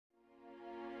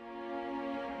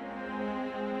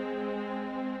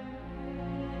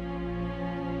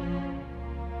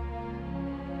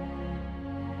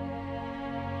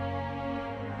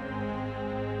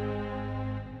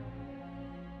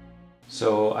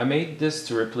So I made this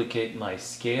to replicate my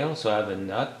scale. So I have a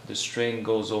nut, the string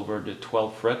goes over the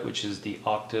 12th fret, which is the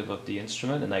octave of the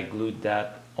instrument, and I glued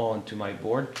that onto my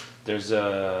board. There's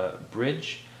a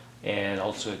bridge and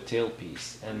also a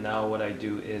tailpiece. And now what I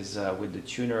do is with the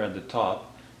tuner at the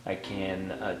top, I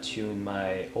can tune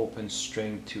my open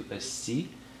string to a C,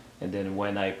 and then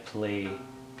when I play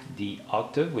the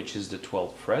octave, which is the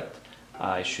 12th fret,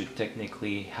 I should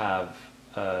technically have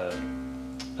a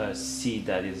C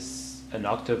that is an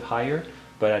octave higher,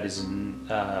 but that is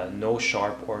no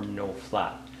sharp or no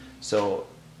flat. So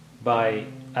by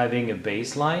having a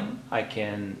bass line, I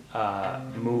can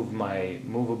move my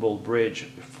movable bridge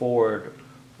forward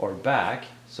or back.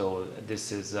 So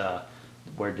this is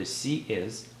where the C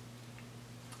is,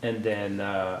 and then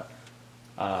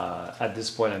at this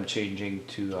point I'm changing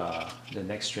to the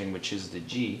next string, which is the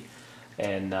G,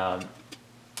 and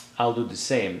I'll do the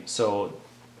same. So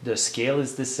the scale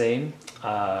is the same.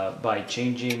 By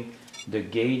changing the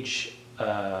gauge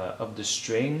of the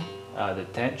string, the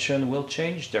tension will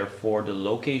change, therefore the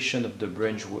location of the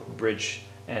bridge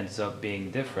ends up being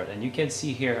different. And you can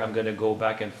see here I'm going to go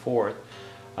back and forth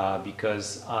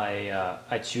because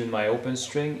I tune my open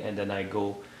string and then I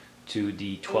go to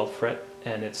the 12th fret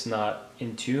and it's not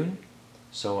in tune,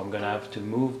 so I'm going to have to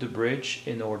move the bridge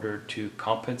in order to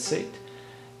compensate.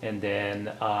 And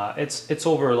then it's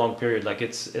over a long period, like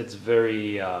it's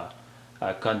very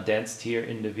condensed here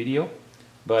in the video,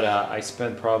 but I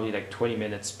spent probably like 20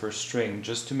 minutes per string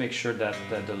just to make sure that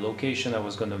the location I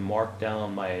was going to mark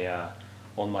down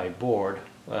on my board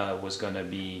was going to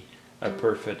be a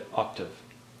perfect octave.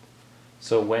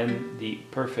 So when the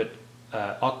perfect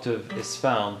octave is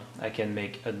found, I can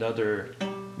make another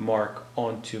mark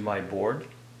onto my board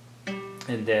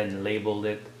and then label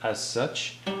it as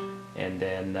such. And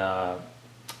then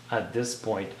at this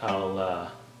point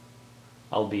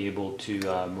I'll be able to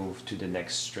move to the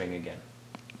next string again.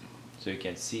 So you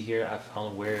can see here I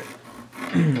found where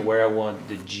I want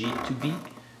the G to be.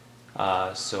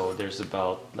 So there's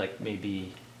about like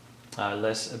maybe a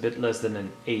bit less than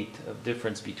an 1/8 of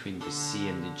difference between the C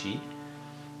and the G.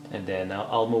 And then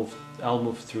I'll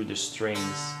move through the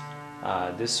strings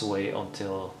this way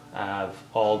until I have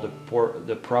all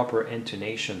the proper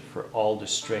intonation for all the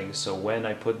strings. So when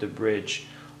I put the bridge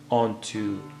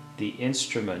onto the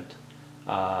instrument,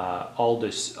 all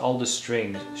the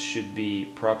strings should be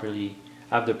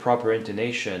have the proper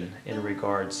intonation in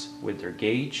regards with their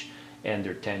gauge and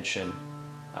their tension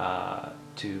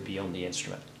to be on the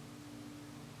instrument.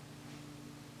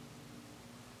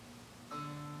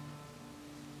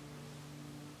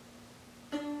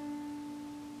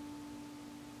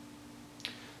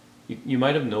 You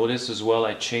might have noticed as well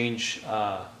I changed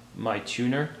my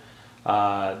tuner.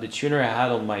 The tuner I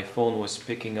had on my phone was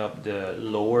picking up the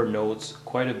lower notes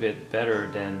quite a bit better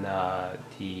than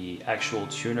the actual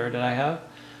tuner that I have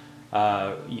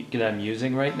that I'm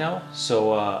using right now.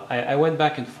 So I went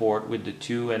back and forth with the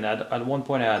two, and at one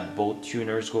point I had both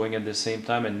tuners going at the same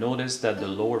time and noticed that the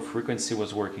lower frequency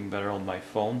was working better on my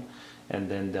phone,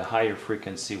 and then the higher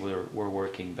frequency were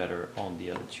working better on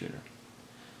the other tuner.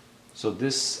 So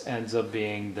this ends up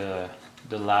being the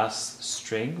last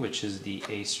string, which is the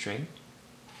A string.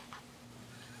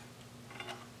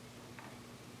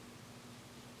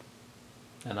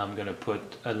 And I'm going to put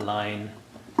a line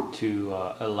to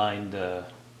align the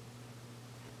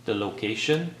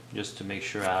location, just to make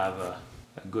sure I have a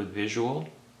good visual.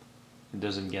 It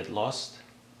doesn't get lost.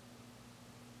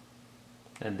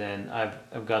 And then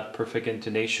I've got perfect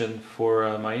intonation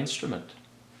for my instrument.